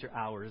you spent your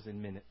hours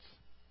and minutes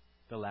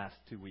the last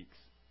 2 weeks.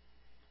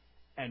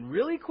 And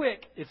really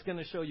quick, it's going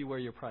to show you where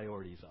your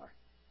priorities are.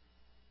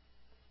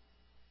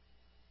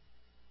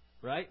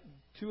 Right?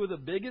 Two of the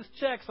biggest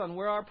checks on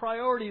where our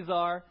priorities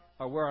are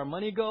where our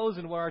money goes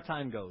and where our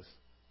time goes.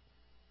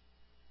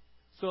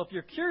 So if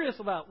you're curious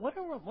about what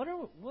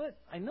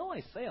I know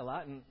I say a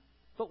lot,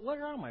 but what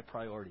are my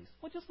priorities?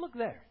 Well, just look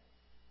there.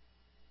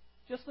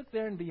 Just look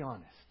there and be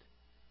honest.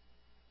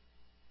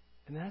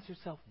 And ask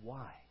yourself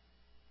why.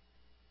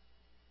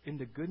 In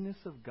the goodness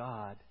of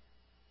God,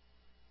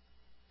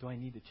 do I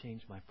need to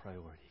change my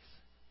priorities?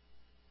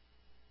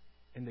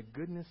 In the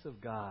goodness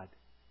of God,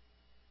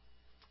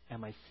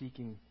 am I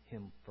seeking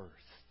Him first?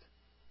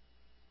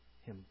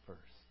 Him first.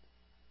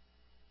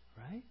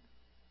 Right?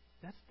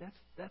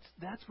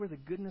 That's where the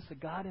goodness of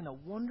God in a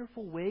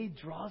wonderful way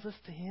draws us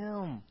to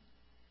Him.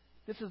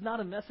 This is not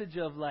a message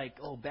of like,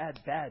 oh, bad,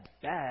 bad,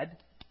 bad.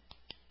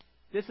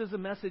 This is a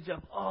message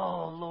of,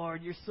 oh,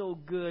 Lord, you're so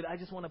good. I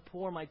just want to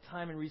pour my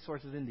time and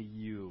resources into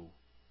you.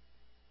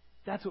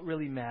 That's what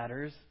really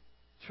matters.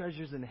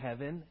 Treasures in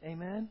heaven.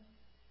 Amen?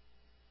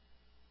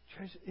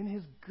 Treasure in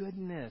His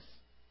goodness.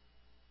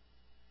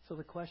 So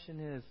the question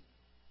is,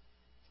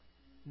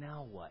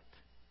 now what?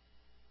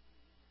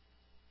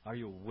 Are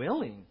you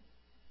willing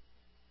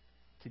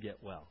to get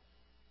well?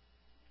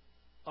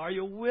 Are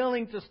you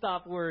willing to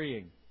stop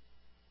worrying?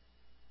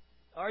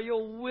 Are you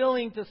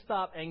willing to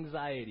stop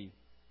anxiety?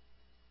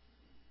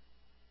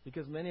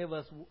 Because many of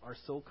us are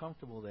so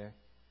comfortable there.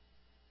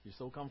 You're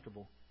so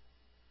comfortable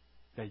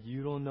that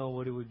you don't know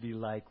what it would be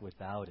like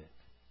without it.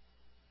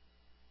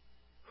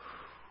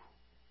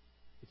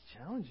 It's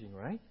challenging,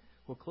 right?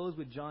 We'll close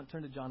with John.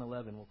 Turn to John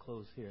 11. We'll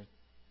close here.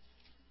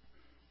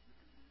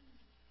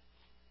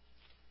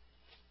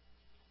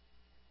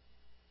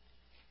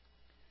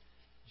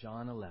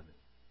 John 11.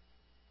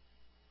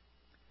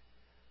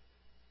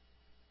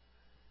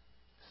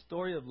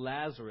 Story of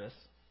Lazarus.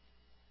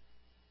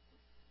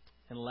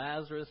 And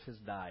Lazarus has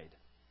died.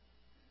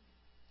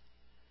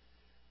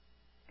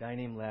 A guy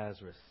named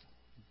Lazarus,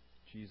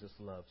 Jesus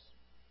loves.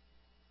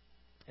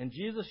 And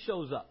Jesus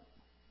shows up.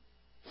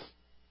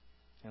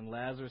 And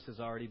Lazarus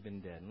has already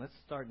been dead. And let's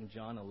start in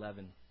John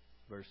 11,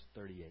 verse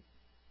 38.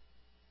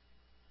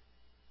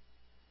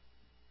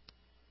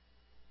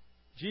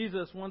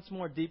 Jesus, once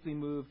more deeply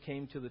moved,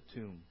 came to the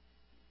tomb.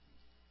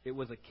 It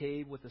was a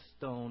cave with a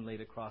stone laid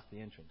across the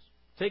entrance.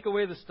 Take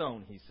away the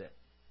stone, he said.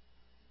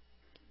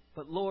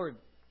 But Lord,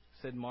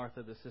 said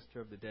Martha, the sister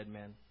of the dead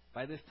man,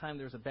 by this time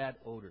there's a bad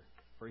odor,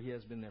 for he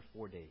has been there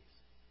 4 days.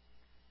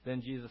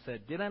 Then Jesus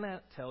said, did I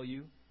not tell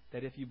you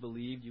that if you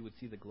believed you would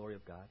see the glory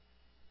of God?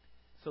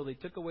 So they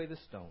took away the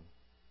stone.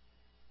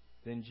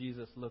 Then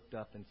Jesus looked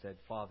up and said,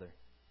 Father,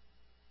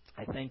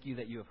 I thank you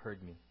that you have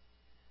heard me.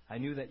 I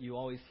knew that you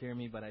always hear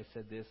me, but I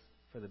said this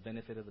for the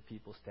benefit of the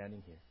people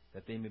standing here,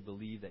 that they may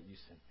believe that you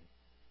sent me.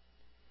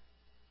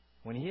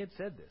 When he had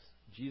said this,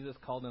 Jesus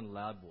called in a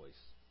loud voice,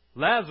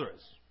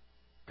 Lazarus,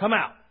 come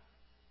out!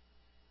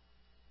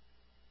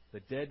 The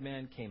dead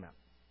man came out,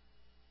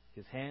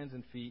 his hands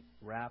and feet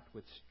wrapped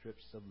with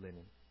strips of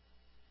linen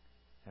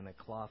and a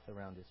cloth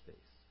around his face.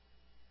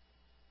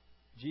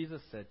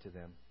 Jesus said to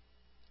them,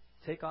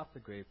 take off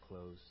the grave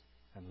clothes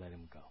and let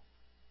him go.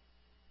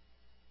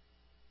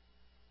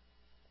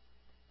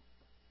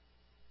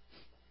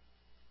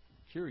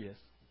 Curious.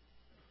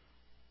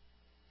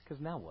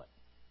 Because now what?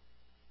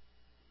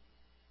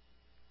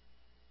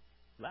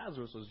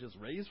 Lazarus was just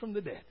raised from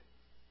the dead.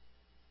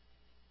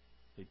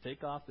 They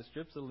take off the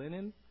strips of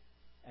linen,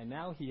 and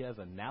now he has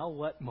a now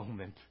what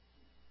moment.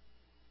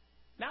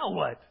 Now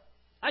what?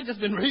 I've just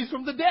been raised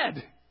from the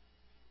dead.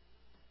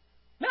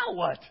 Now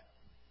what?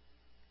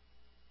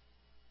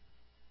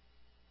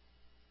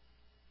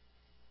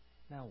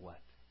 Now what?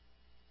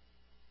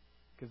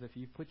 Because if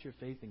you put your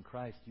faith in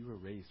Christ, you were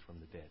raised from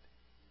the dead.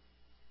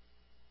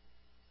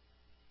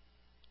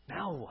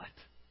 Now what?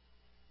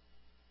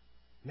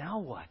 Now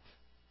what?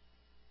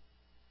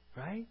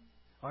 Right?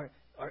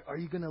 Are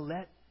you going to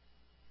let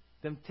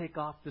them take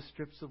off the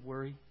strips of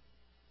worry?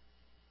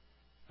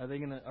 Are they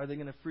going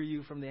to free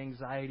you from the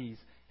anxieties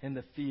and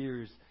the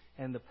fears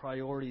and the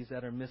priorities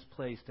that are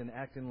misplaced and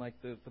acting like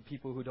the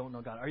people who don't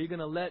know God? Are you going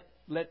to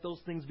let those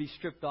things be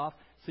stripped off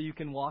so you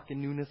can walk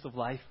in newness of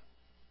life?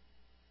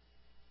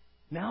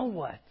 Now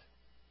what?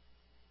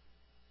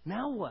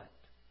 Now what?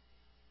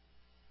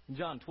 In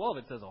John 12,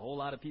 it says a whole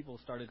lot of people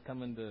started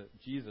coming to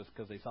Jesus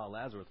because they saw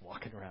Lazarus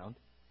walking around.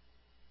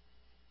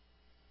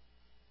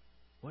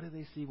 What do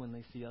they see when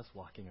they see us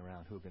walking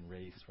around who have been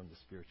raised from the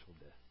spiritual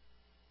death?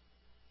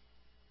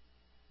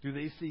 Do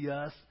they see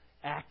us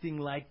acting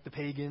like the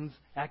pagans,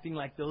 acting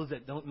like those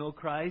that don't know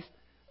Christ?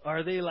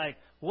 Are they like,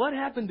 what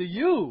happened to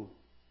you?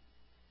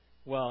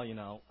 Well,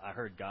 I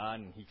heard God,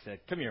 and He said,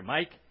 come here,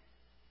 Mike.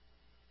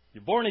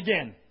 You're born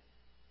again.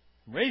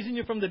 I'm raising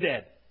you from the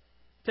dead.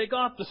 Take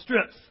off the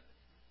strips.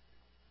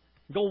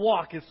 Go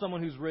walk as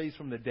someone who's raised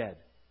from the dead.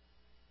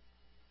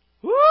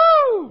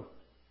 Woo!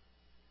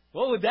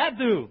 What would that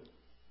do?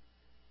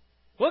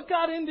 What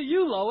got into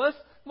you, Lois?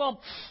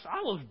 Well,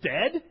 I was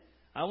dead.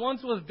 I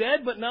once was dead,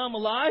 but now I'm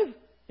alive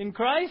in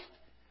Christ.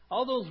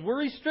 All those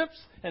worry strips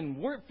and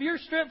fear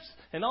strips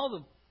and all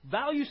the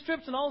value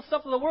strips and all the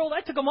stuff of the world,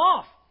 I took them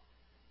off.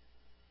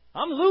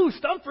 I'm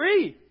loosed. I'm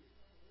free.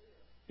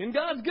 In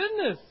God's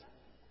goodness.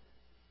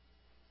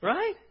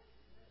 Right?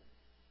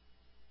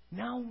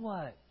 Now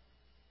what?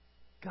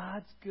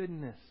 God's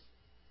goodness.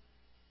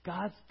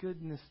 God's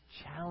goodness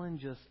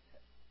challenges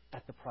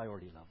at the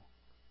priority level.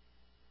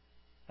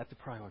 At the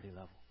priority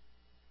level.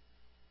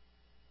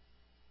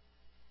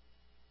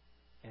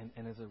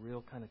 And as a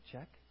real kind of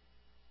check,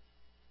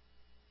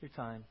 your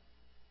time,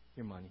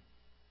 your money,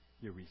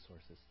 your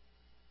resources.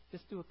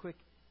 Just do a quick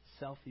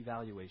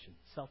self-evaluation,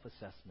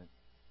 self-assessment,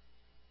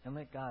 and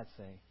let God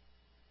say,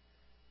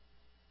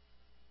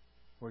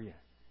 where you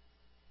at?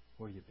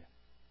 Where you been?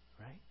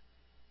 Right?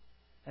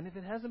 And if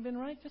it hasn't been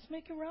right, just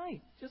make it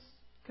right. Just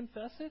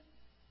confess it.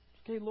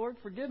 Okay, Lord,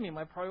 forgive me.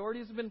 My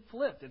priorities have been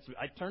flipped.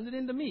 I turned it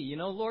into me.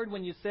 Lord,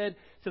 when you said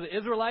to the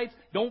Israelites,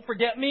 don't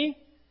forget me,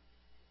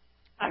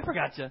 I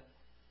forgot you.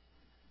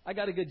 I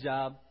got a good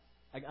job.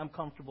 I'm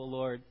comfortable,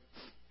 Lord.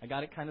 I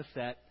got it kind of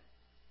set.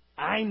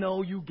 I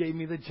know you gave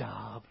me the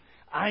job.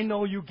 I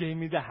know you gave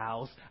me the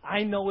house.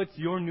 I know it's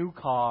your new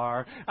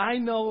car. I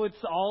know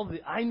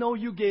I know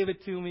you gave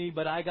it to me,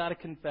 but I got to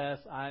confess,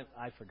 I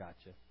forgot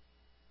you.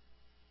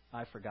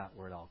 I forgot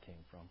where it all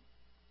came from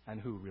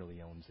and who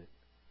really owns it.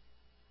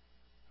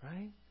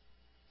 Right?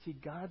 See,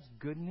 God's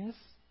goodness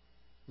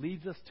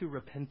leads us to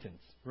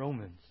repentance.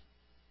 Romans.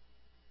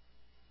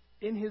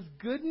 In His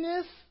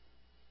goodness,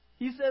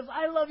 He says,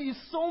 I love you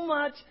so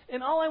much,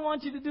 and all I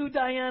want you to do,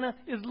 Diana,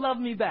 is love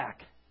me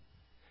back.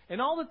 And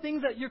all the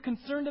things that you're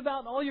concerned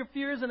about, all your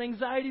fears and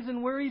anxieties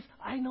and worries,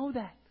 I know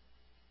that.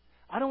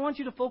 I don't want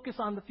you to focus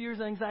on the fears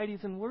and anxieties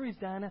and worries,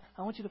 Diana.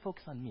 I want you to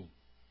focus on me.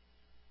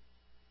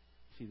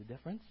 See the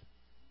difference?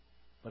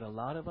 But a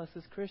lot of us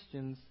as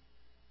Christians,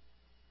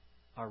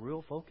 our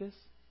real focus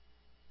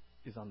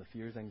is on the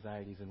fears,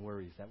 anxieties, and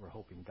worries that we're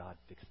hoping God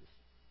fixes.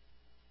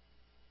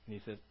 And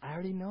He says, I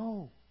already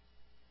know.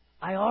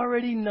 I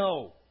already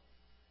know.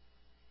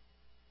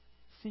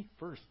 Seek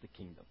first the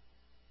kingdom.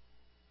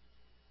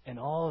 And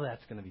all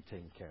that's going to be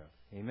taken care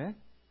of. Amen?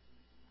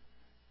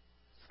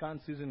 Scott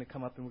and Susan are going to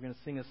come up and we're going to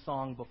sing a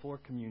song before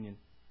communion.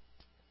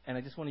 And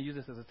I just want to use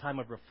this as a time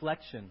of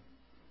reflection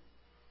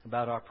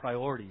about our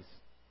priorities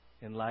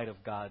in light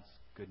of God's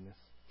goodness.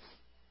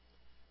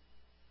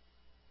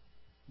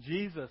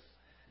 Jesus,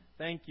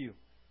 thank you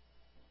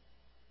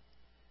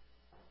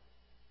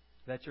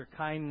that your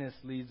kindness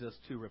leads us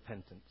to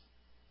repentance.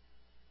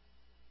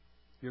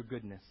 Your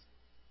goodness.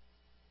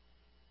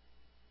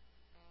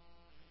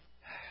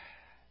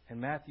 And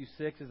Matthew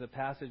 6 is a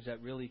passage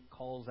that really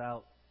calls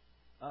out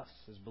us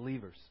as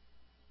believers.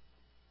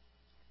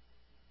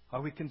 Are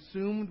we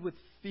consumed with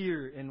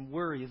fear and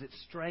worry? Is it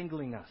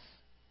strangling us?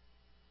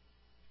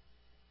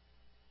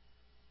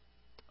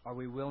 Are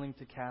we willing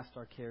to cast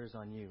our cares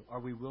on you? Are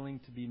we willing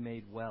to be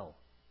made well?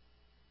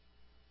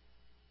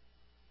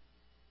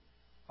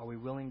 Are we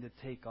willing to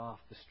take off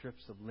the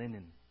strips of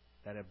linen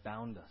that have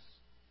bound us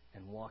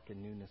and walk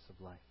in newness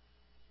of life?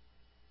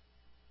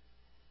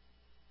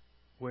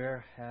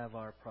 Where have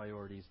our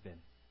priorities been?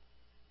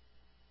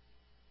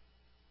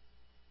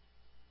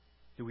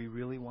 Do we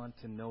really want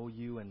to know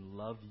you and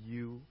love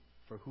you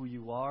for who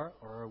you are,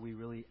 or are we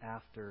really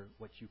after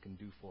what you can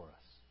do for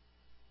us?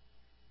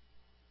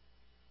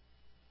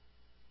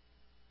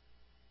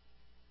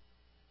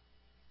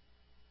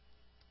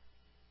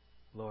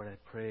 Lord, I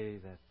pray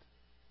that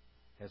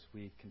as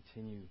we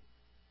continue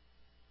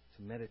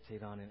to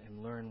meditate on it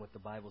and learn what the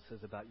Bible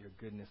says about your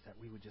goodness, that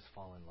we would just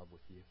fall in love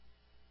with you.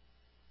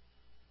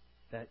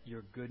 That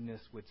your goodness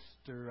would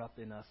stir up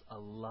in us a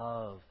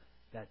love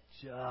that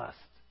just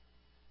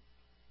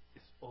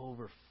is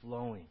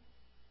overflowing.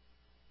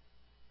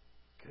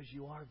 Because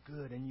you are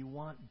good and you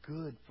want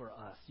good for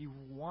us. You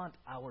want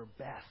our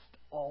best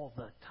all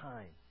the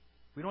time.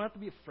 We don't have to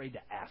be afraid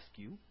to ask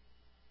you.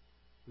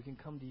 We can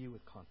come to you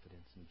with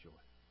confidence and joy.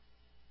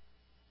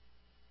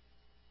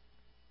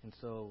 And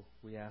so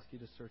we ask you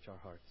to search our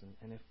hearts.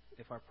 And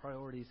if our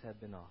priorities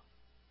have been off,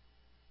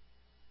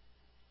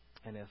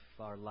 and if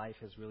our life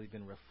has really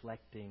been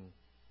reflecting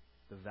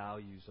the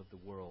values of the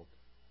world,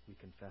 we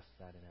confess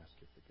that and ask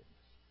your forgiveness.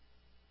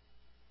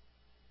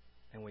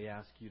 And we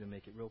ask you to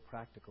make it real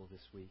practical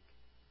this week.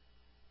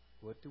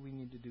 What do we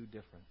need to do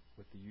different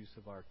with the use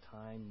of our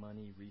time,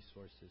 money,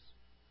 resources,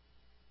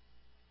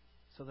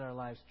 so that our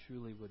lives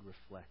truly would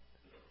reflect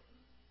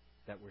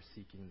that we're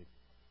seeking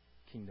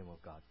the kingdom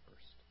of God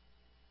first?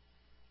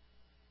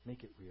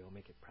 Make it real,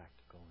 make it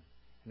practical.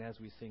 And as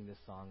we sing this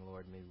song,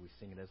 Lord, maybe we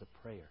sing it as a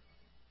prayer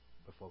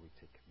before we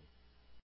take communion.